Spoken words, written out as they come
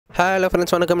Hello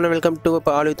friends, வணக்கம். Welcome to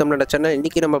olive தமிழோட channel.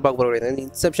 இன்றைக்கி நம்ம பார்க்க போகிறது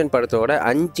இன்செப்ஷன் படத்தோட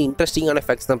 5 இன்ட்ரெஸ்டிங்கான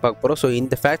ஃபேக்ட்ஸ் தான் பார்க்க போகிறோம். ஸோ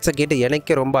இந்த ஃபேக்ட்ஸை கேட்டு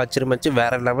எனக்கே ரொம்ப ஆச்சரியமாச்சு.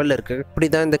 வேறு லெவலில் இருக்குது. இப்படி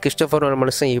தான் இந்த கிறிஸ்டோஃபர்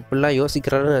மனுஷன் இப்படிலாம்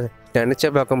யோசிக்கிறான்னு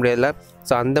நினச்சே பார்க்க முடியல.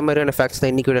 ஸோ அந்த மாதிரியான ஃபேக்ட்ஸ்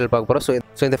தான் இன்றைக்கி வீடியோவில் பார்க்க போகிறோம்.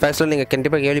 ஸோ இந்த ஃபேக்ட்ஸில் நீங்கள்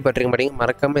கண்டிப்பாக கேள்விப்பட்டிருக்க மாட்டீங்க.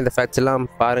 மறக்காமல் இந்த ஃபேக்ட்ஸ் எல்லாம்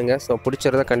பாருங்கள். ஸோ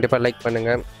பிடிச்சிருந்தா கண்டிப்பாக லைக்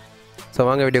பண்ணுங்கள். ஸோ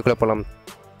வாங்க வீடியோக்குள்ளே போகலாம்.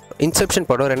 இன்செப்ஷன்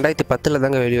படம் 2010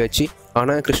 தாங்க வெளியாச்சு.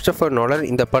 ஆனால் கிறிஸ்டோஃபர் நோலன்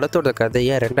இந்த படத்தோட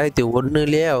கதையை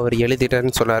 2001 அவர்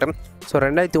எழுதிட்டாருன்னு சொன்னார். ஸோ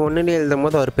 2001 எழுதும்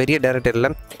போது அவர் பெரிய டேரக்டர்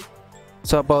இல்லை.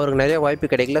 ஸோ அப்போ அவருக்கு நிறைய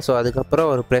வாய்ப்பு கிடைக்கல. ஸோ அதுக்கப்புறம்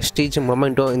ஒரு ப்ரெஸ்டீஜ்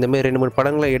மொமெண்டோ இந்தமாரி 2-3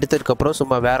 படங்களை எடுத்ததுக்கப்புறம்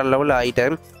சும்மா வேறு லெவலில்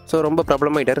ஆகிட்டார். ஸோ ரொம்ப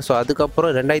ப்ராப்ளம் ஆகிட்டார். ஸோ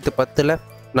அதுக்கப்புறம் 2010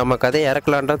 நம்ம கதையை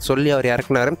இறக்கலான்றான்னு சொல்லி அவர்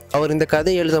இறக்குனார். அவர் இந்த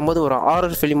கதையை எழுதும் போது ஒரு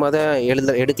ஹாரர் ஃபிலிமாக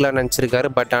தான் எடுக்கலான்னு நினச்சிருக்காரு.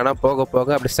 பட் ஆனால் போக போக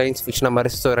அப்படி சயின்ஸ் ஃபிக்ஷனாக மாதிரி.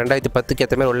 ஸோ 2010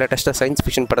 ஏற்ற மாதிரி ஒரு லேட்டஸ்ட்டாக சயின்ஸ்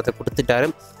ஃபிக்ஷன் படத்தை கொடுத்துட்டாரு.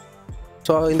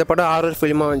 ஸோ இந்த படம் ஹாரர்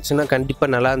ஃபிலிமாக வந்துச்சுன்னா கண்டிப்பாக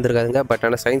நல்லா இருந்திருக்காதுங்க. பட்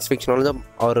ஆனால் சயின்ஸ் ஃபிக்ஷன் வந்து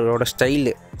அவரோட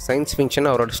ஸ்டைலு, சயின்ஸ் ஃபிக்ஷன்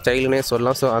அவரோட ஸ்டைலுன்னே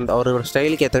சொல்லலாம். ஸோ அந்த அவரோட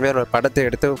ஸ்டைலுக்கு ஏற்ற மாதிரி ஒரு படத்தை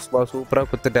எடுத்து சூப்பராக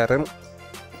கொடுத்துட்டாரு.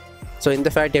 ஸோ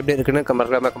இந்த ஃபேக்ட் எப்படி இருக்குன்னு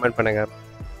கமெண்ட் பண்ணுங்கள்.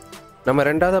 நம்ம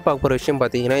ரெண்டாவதாக பார்க்க போகிற விஷயம்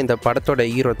பார்த்தீங்கன்னா, இந்த படத்தோட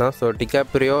ஹீரோ தான். ஸோ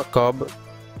டிகாப்ரியோ காப்.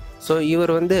 ஸோ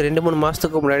இவர் வந்து 2-3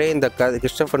 மாதத்துக்கு முன்னாடியே இந்த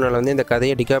கிறிஸ்டோஃபர் நோலன் வந்து இந்த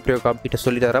கதையை டிகாப்ரியோ காப் கிட்ட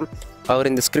சொல்லித்தரான். அவர்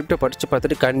இந்த ஸ்கிரிப்டை படித்து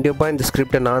பார்த்துட்டு கண்டிப்பாக இந்த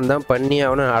ஸ்கிரிப்டை நான் தான் பண்ணி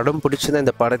அவனை அடம் பிடிச்சி தான்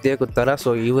இந்த படத்தையே கொடுத்தாரா.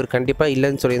 ஸோ இவர் கண்டிப்பாக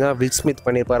இல்லைன்னு சொல்லி தான் will Smith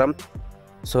பண்ணியிருப்பாராம்.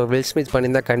 So will Smith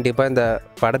பண்ணியிருந்தால் கண்டிப்பாக இந்த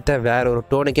படத்தை வேறு ஒரு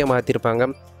டோனுக்கே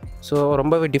மாற்றிருப்பாங்க. ஸோ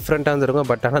ரொம்பவே டிஃப்ரெண்ட்டாக இருந்திருக்கும்.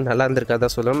 பட் ஆனால் நல்லா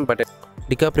இருந்திருக்காதான் சொல்லணும். பட்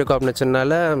டிகாப்ரியோ காப்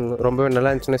நினச்சதுனால ரொம்பவே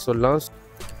நல்லா இருந்துச்சுன்னே சொல்லலாம்.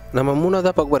 நம்ம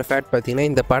மூணாவதாக பார்க்க போகிற ஃபேக்ட் பார்த்திங்கன்னா,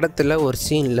 இந்த படத்தில் ஒரு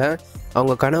சீனில்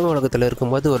அவங்க கனவு உலகத்தில்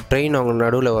இருக்கும்போது ஒரு ட்ரெயின் அவங்க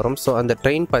நடுவில் வரும். ஸோ அந்த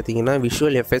ட்ரெயின் பார்த்திங்கன்னா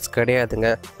விஷுவல் எஃபெக்ட்ஸ் கிடையாதுங்க.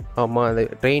 ஆமாம், அந்த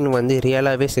ட்ரெயின் வந்து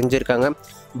ரியலாகவே செஞ்சுருக்காங்க.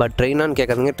 பட் ட்ரெயினான்னு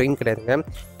கேட்காதுங்க, ட்ரெயின் கிடையாதுங்க.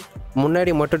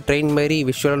 முன்னாடி மட்டும் ட்ரெயின் மாதிரி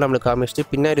விஷுவலாக நம்மளுக்கு காமிச்சிட்டு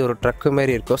பின்னாடி ஒரு ட்ரக்கு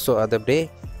மாதிரி இருக்கும். ஸோ அது அப்படியே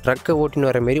ட்ரக்கை ஓட்டின்னு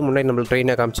வர மாரி முன்னாடி நம்மளுக்கு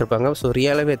ட்ரெயினாக காமிச்சிருப்பாங்க. ஸோ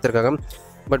ரியலாகவே எடுத்துருக்காங்க.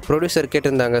 பட் ப்ரொடியூசர்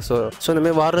கேட்டிருந்தாங்க. ஸோ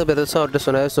இந்தமாதிரி வார்னர் பிரதர்ஸும் அவர்கிட்ட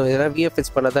சொன்னார். ஸோ இதெல்லாம்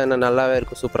விஎஃப்எக்ஸ் பண்ணால் தான் என்ன நல்லாவே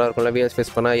இருக்கும், சூப்பராக இருக்கும்ல.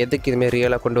 விஎஃப்எக்ஸ் பண்ணால் எதுக்கு இதுமாரி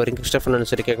ரியலாக கொண்டு வரீங்க கிறிஸ்டோஃபர்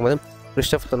சொல்லி கேட்கும்போது,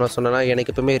 கிறிஸ்டோஃபர் சொன்னால்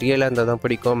எனக்கு எப்பவுமே ரியலாக இருந்தால் தான்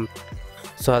பிடிக்கும்.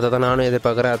 ஸோ அதை தான் நானும்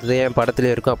எதிர்பார்க்குறேன். அதுதான் என்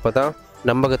படத்துலேயே இருக்கும். அப்போ தான்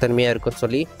நம்பகத்தன்மையாக இருக்கும்னு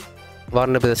சொல்லி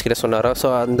வார்னர் பிரதர்ஸ் கிட்ட சொன்னாரோ. ஸோ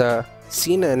அந்த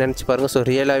சீனை நினச்சி பாருங்கள். ஸோ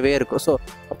ரியலாகவே இருக்கும். ஸோ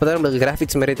அப்போ தான் நம்மளுக்கு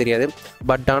கிராஃபிக்ஸ் மாதிரியே தெரியாது.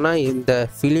 பட் ஆனால் இந்த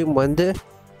ஃபிலிம் வந்து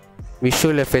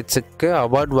விஷுவல் எஃபெக்ட்ஸுக்கு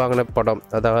அவார்டு வாங்கின படம்.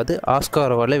 அதாவது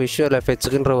ஆஸ்கார் அவார்டில் விஷுவல்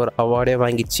எஃபெக்ட்ஸுக்குன்ற ஒரு அவார்டே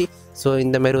வாங்கிச்சு. ஸோ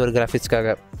இந்தமாரி ஒரு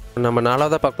கிராஃபிக்ஸ்க்காக நம்ம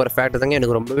நாலாவதாக பார்க்க போகிற ஃபேக்ட் தாங்க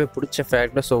எனக்கு ரொம்பவே பிடிச்ச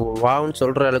ஃபேக்ட்டு. ஸோ வாவுன்னு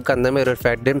சொல்கிற அளவுக்கு அந்தமாரி ஒரு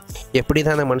ஃபேக்ட்டு. எப்படி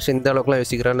தான் அந்த மனுஷன் இந்த அளவுக்குலாம்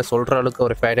யோசிக்கிறான்னு சொல்கிற அளவுக்கு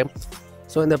ஒரு ஃபேக்ட்டு.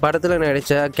 ஸோ இந்த படத்தில்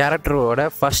நடித்த கேரக்டரோட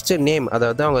ஃபஸ்ட்டு நேம்,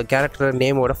 அதாவது அவங்க கேரக்டர்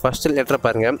நேமோட ஃபஸ்ட்டு லெட்டரை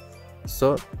பாருங்கள். So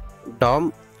Tom,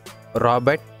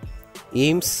 Robert,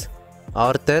 ஈம்ஸ்,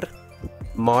 author,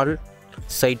 mall,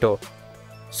 சைட்டோ.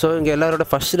 So இங்கே எல்லாரோட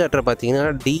ஃபஸ்ட் லெட்டர் பார்த்தீங்கன்னா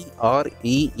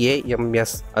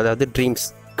DREAMS, அதாவது ட்ரீம்ஸ்,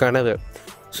 கனவு.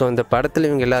 ஸோ இந்த படத்தில்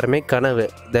இவங்க எல்லாருமே கனவு,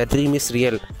 த ட்ரீம் இஸ்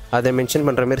ரியல், அதை மென்ஷன்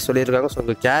பண்ணுற மாதிரி சொல்லியிருக்காங்க. ஸோ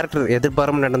உங்கள் கேரக்டர்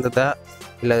எதிர்பாராமல் நடந்ததா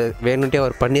இல்லை வேணுன்ட்டே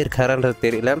அவர் பண்ணியிருக்காரான்றது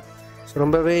தெரியல. ஸோ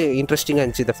ரொம்பவே இன்ட்ரெஸ்டிங்காக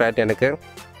இருந்துச்சு இந்த ஃபேக்ட் எனக்கு.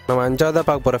 நம்ம அஞ்சாவதாக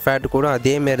பார்க்க போகிற ஃபேக்ட் கூட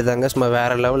அதேமாரி தாங்க, சும்மா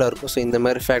வேறு லெவலில் இருக்கும். ஸோ இந்த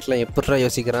மாதிரி ஃபேக்ட்லாம் எப்படிலாம்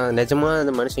யோசிக்கிறான், நிஜமாக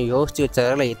அந்த மனுஷன் யோசிச்சு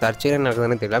வச்சாரா இல்லை தற்செயலாக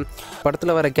நடக்குதுன்னு தெரியல.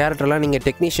 படத்தில் வர கேரக்டர்லாம் நீங்கள்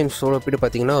டெக்னீஷியன்ஸோட ஒப்பிட்டு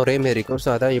பார்த்தீங்கன்னா ஒரேமாரி இருக்கும்.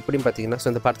 ஸோ அதான் எப்படின்னு பார்த்தீங்கன்னா, ஸோ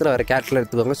இந்த படத்தில் வர கேரக்டரில்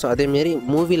எடுத்துக்கோங்க. ஸோ அதேமாரி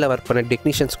மூவியில் ஒர்க் பண்ண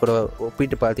டெக்னீஷியன்ஸ் கூட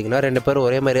ஒப்பிட்டு பார்த்தீங்கன்னா 2 பேரும்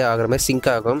ஒரே மாதிரி ஆகிற மாதிரி சிங்க்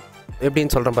ஆகும்.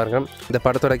 எப்படின்னு சொல்கிறேன் பாருங்கள். இந்த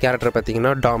படத்தோட கேரக்டர்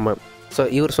பார்த்தீங்கன்னா டாம். ஸோ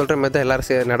இவர் சொல்கிற மாதிரி தான்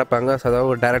எல்லோரும் நடப்பாங்க. ஸோ அதாவது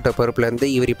ஒரு டேரக்டர் பொறுப்புலேருந்து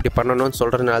இவர் இப்படி பண்ணணும்னு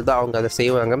சொல்கிறதுனால தான் அவங்க அதை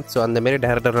செய்வாங்க. ஸோ அந்தமாரி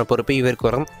டேரக்டரோட பொறுப்பு இவருக்கு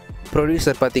வரும்.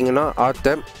 ப்ரொடியூசர் பார்த்தீங்கன்னா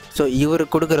ஆர்த்தர். ஸோ இவர்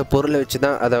கொடுக்குற பொருளை வச்சு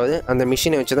தான், அதாவது அந்த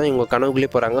மிஷினை வச்சு தான் இவங்க கனவுக்குள்ளே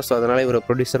போகிறாங்க. ஸோ அதனால் இவர்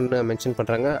ப்ரொடியூசர்னு மென்ஷன்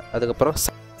பண்ணுறாங்க. அதுக்கப்புறம்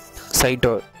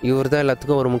சைட்டோ, இவர் தான்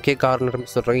எல்லாத்துக்கும் ஒரு முக்கிய காரணம்னு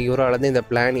சொல்கிறாங்க. இவரால் தான் இந்த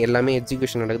பிளான் எல்லாமே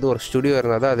எக்ஸிக்யூஷன் நடக்குது. ஒரு ஸ்டுடியோ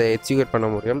இருந்தால் தான் அதை எக்ஸிக்யூட் பண்ண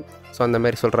முடியும். ஸோ அந்த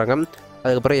மாதிரி சொல்கிறாங்க.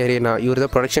 அதுக்கப்புறம் எரியனா, இவர்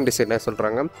தான் ப்ரொடக்ஷன் டிசைனர்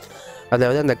சொல்கிறாங்க.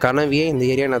 அதாவது அந்த கனவையே இந்த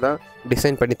ஏரியானா தான்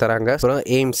டிசைன் பண்ணி தராங்க. அப்புறம்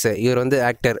எய்ம்ஸ், இவர் வந்து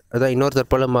ஆக்டர், அதான் இன்னொருத்தர்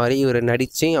போல் மாதிரி இவர்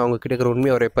நடித்து அவங்க கிட்ட இருக்கிற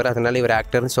உண்மையை அவர் வைப்பார். அதனால் இவர்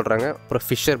ஆக்டர்னு சொல்கிறாங்க. அப்புறம்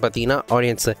ஃபிஷர் பார்த்தீங்கன்னா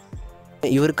ஆடியன்ஸு,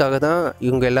 இவருக்காக தான்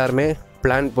இவங்க எல்லாருமே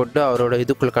பிளான் போட்டு அவரோட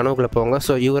இதுக்குள்ளே கனவுக்குள்ளே போவாங்க.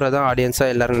 ஸோ இவரை தான்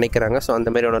ஆடியன்ஸாக எல்லோரும் நினைக்கிறாங்க. ஸோ அந்த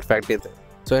மாதிரியான ஒரு ஃபேக்ட் இது.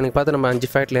 ஸோ எனக்கு பார்த்து நம்ம 5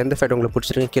 ஃபேக்டில் எந்த ஃபேக்ட் உங்களுக்கு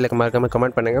பிடிச்சிருக்கு கீழே மறக்காமல்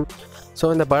கமெண்ட் பண்ணுங்கள். ஸோ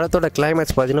இந்த படத்தோட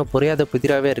கிளைமேக்ஸ் பார்த்தீங்கன்னா புரியாத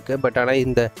புதிராகவே இருக்குது. பட் ஆனால்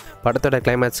இந்த படத்தோட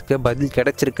கிளைமேக்ஸுக்கு பதில்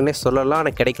கிடச்சிருக்குன்னே சொல்லலாம்,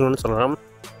 ஆனால் கிடைக்கணும்னு சொல்லலாம்.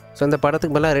 ஸோ இந்த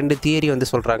படத்துக்கு மேலே 2 தியரி வந்து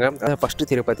சொல்கிறாங்க. ஃபஸ்ட்டு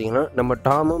தியரி பார்த்தீங்கன்னா, நம்ம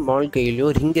டாமும் மால்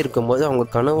கையிலையும் ரிங் இருக்கும்போது அவங்க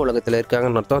கனவு உலகத்தில்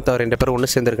இருக்காங்கன்னு அர்த்தம். 2 பேரும் ஒன்று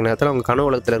சேர்ந்துருக்க நேரத்தில் அவங்க கனவு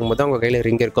உலகத்தில் இருக்கும்போது அவங்க கையில்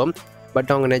ரிங் இருக்கும்.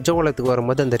 பட் அவங்க நிஜ உலகத்துக்கு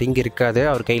வரும்போது அந்த ரிங் இருக்காது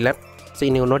அவர் கையில். ஸோ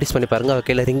நீங்கள் நோட்டீஸ் பண்ணி பாருங்கள், அவர்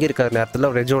கையில் ரிங் இருக்காத நேரத்தில்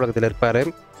அவர் நிஜ உலகத்தில் இருப்பார்.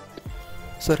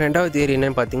 ஸோ ரெண்டாவது தியரி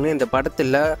என்னென்னு பார்த்தீங்கன்னா, இந்த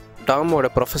படத்தில் டாமோட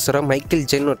ப்ரொஃபஸராக மைக்கேல்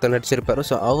ஜெயின் ஒருத்தர் நடிச்சிருப்பாரு.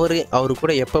 ஸோ அவரு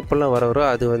கூட எப்பப்பெல்லாம் வராரோ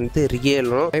அது வந்து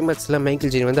ரியலும், கிளைமேக்ஸில்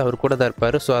மைக்கேல் ஜெயின் வந்து அவர் கூட தான்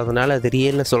இருப்பார். ஸோ அதனால் அது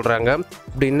ரியல்னு சொல்கிறாங்க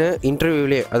அப்படின்னு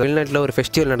இன்டர்வியூலேயே. அது வெளிநாட்டில் ஒரு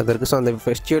ஃபெஸ்டிவல் நடந்திருக்கு. ஸோ அந்த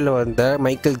ஃபெஸ்டிவலில் வந்த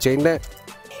மைக்கேல் ஜெயின்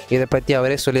இதை பற்றி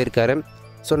அவரே சொல்லியிருக்காரு.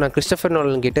 ஸோ நான் கிறிஸ்டோஃபர்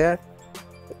நோலன் கிட்ட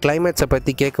கிளைமேக்ஸை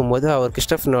பற்றி கேட்கும்போது அவர்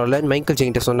கிறிஸ்டோஃபர் நோலன் மைக்கேல்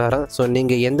ஜெயின்கிட்ட சொன்னாராம், ஸோ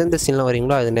நீங்கள் எந்தெந்த சீன்லாம்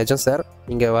வரீங்களோ அது நிஜம் சார்,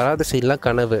 நீங்கள் வராத சீன்லாம்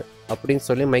கனவு அப்படின்னு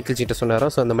சொல்லி மைக்கேல் ஜெயின்கிட்ட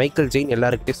சொன்னாராம். ஸோ அந்த மைக்கேல் ஜெயின்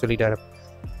எல்லாருக்கிட்டையும் சொல்லிட்டாரு.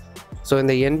 ஸோ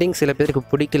இந்த எண்டிங் சில பேருக்கு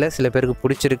பிடிக்கல, சில பேருக்கு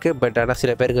பிடிச்சிருக்கு. பட் ஆனால்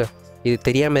சில பேருக்கு இது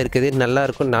தெரியாமல் இருக்குது நல்லா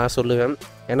இருக்கும்னு நான் சொல்லுவேன்.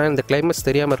 ஏன்னா இந்த கிளைமேக்ஸ்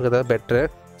தெரியாமல் இருக்கிறதா பெட்ரு.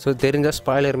 ஸோ தெரிஞ்சால்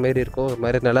ஸ்பாய்லர் மாரி இருக்கும், ஒரு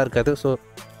மாதிரி நல்லா இருக்காது. ஸோ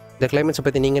இந்த கிளைமேக்ஸை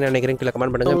பற்றி நீங்கள் என்ன நினைக்கிறீங்க கீழே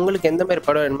கமெண்ட் பண்ணுங்கள். உங்களுக்கு எந்த மாதிரி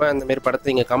படம் வேணுமோ அந்த மாதிரி படத்தை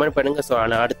நீங்கள் கமெண்ட் பண்ணுங்கள். ஸோ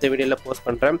நான் அடுத்த வீடியோவில் போஸ்ட்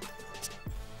பண்ணுறேன்.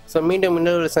 ஸோ மீண்டும்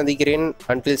இன்னொரு சந்திக்கிறேன்.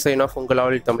 அன்டில் சைன் ஆஃப் உங்கள்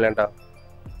ஆல் தமிழண்டா.